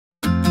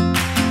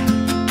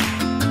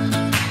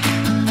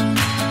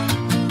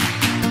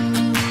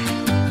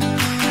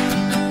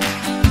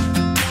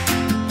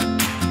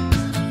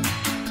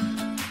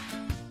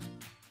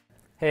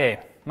Hey,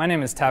 my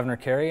name is Tavnir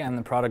Carey. I'm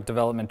the Product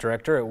Development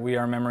Director at We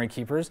Are Memory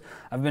Keepers.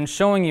 I've been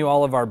showing you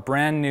all of our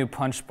brand new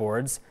punch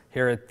boards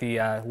here at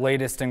the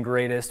latest and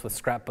greatest with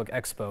Scrapbook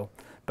Expo.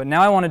 But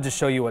now I wanted to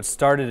show you what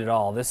started it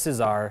all. This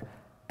is our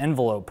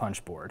envelope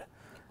punch board.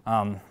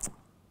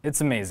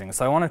 It's amazing.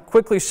 So I want to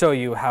quickly show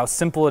you how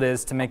simple it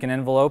is to make an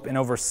envelope in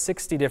over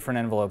 60 different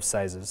envelope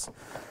sizes.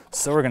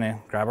 So we're going to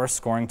grab our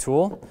scoring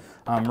tool.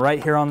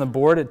 Right here on the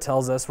board it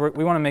tells us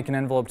we want to make an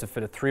envelope to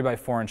fit a 3 by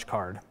 4 inch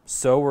card.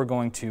 So we're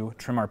going to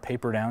trim our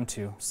paper down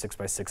to 6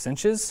 by 6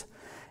 inches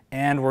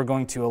and we're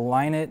going to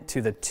align it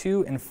to the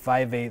 2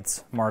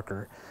 5/8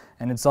 marker.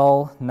 And it's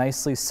all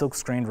nicely silk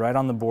screened right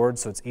on the board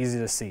so it's easy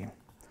to see.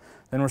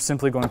 Then we're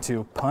simply going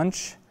to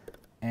punch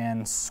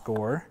and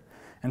score.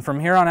 And from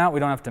here on out we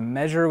don't have to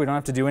measure, we don't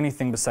have to do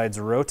anything besides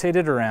rotate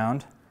it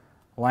around,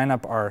 line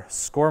up our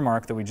score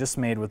mark that we just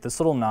made with this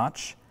little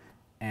notch,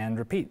 and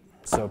repeat.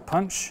 So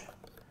punch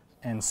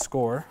and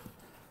score,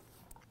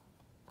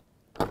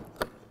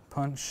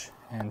 punch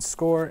and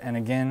score, and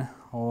again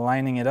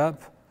lining it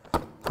up,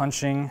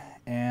 punching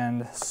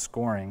and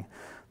scoring.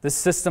 This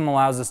system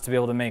allows us to be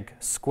able to make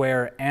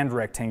square and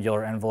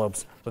rectangular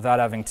envelopes without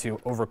having to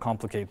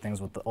overcomplicate things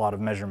with a lot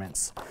of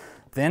measurements.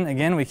 Then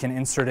again we can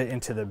insert it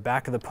into the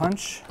back of the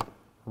punch,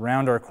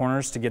 round our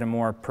corners to get a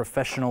more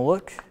professional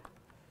look.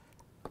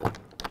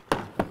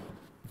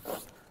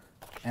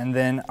 And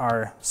then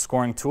our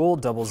scoring tool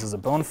doubles as a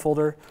bone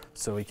folder,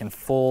 so we can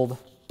fold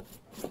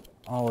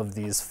all of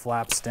these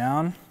flaps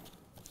down.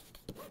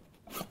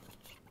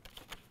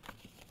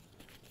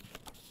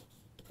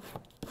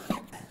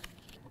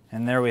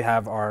 And there we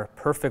have our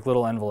perfect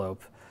little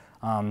envelope.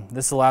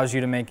 This allows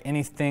you to make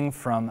anything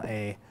from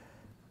a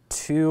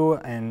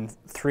 2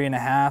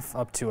 3.5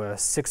 up to a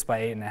 6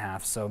 by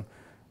 8.5. So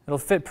it'll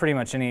fit pretty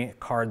much any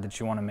card that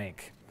you want to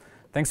make.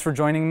 Thanks for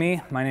joining me.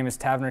 My name is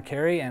Tavnir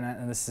Carey, and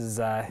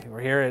we're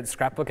here at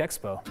Scrapbook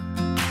Expo.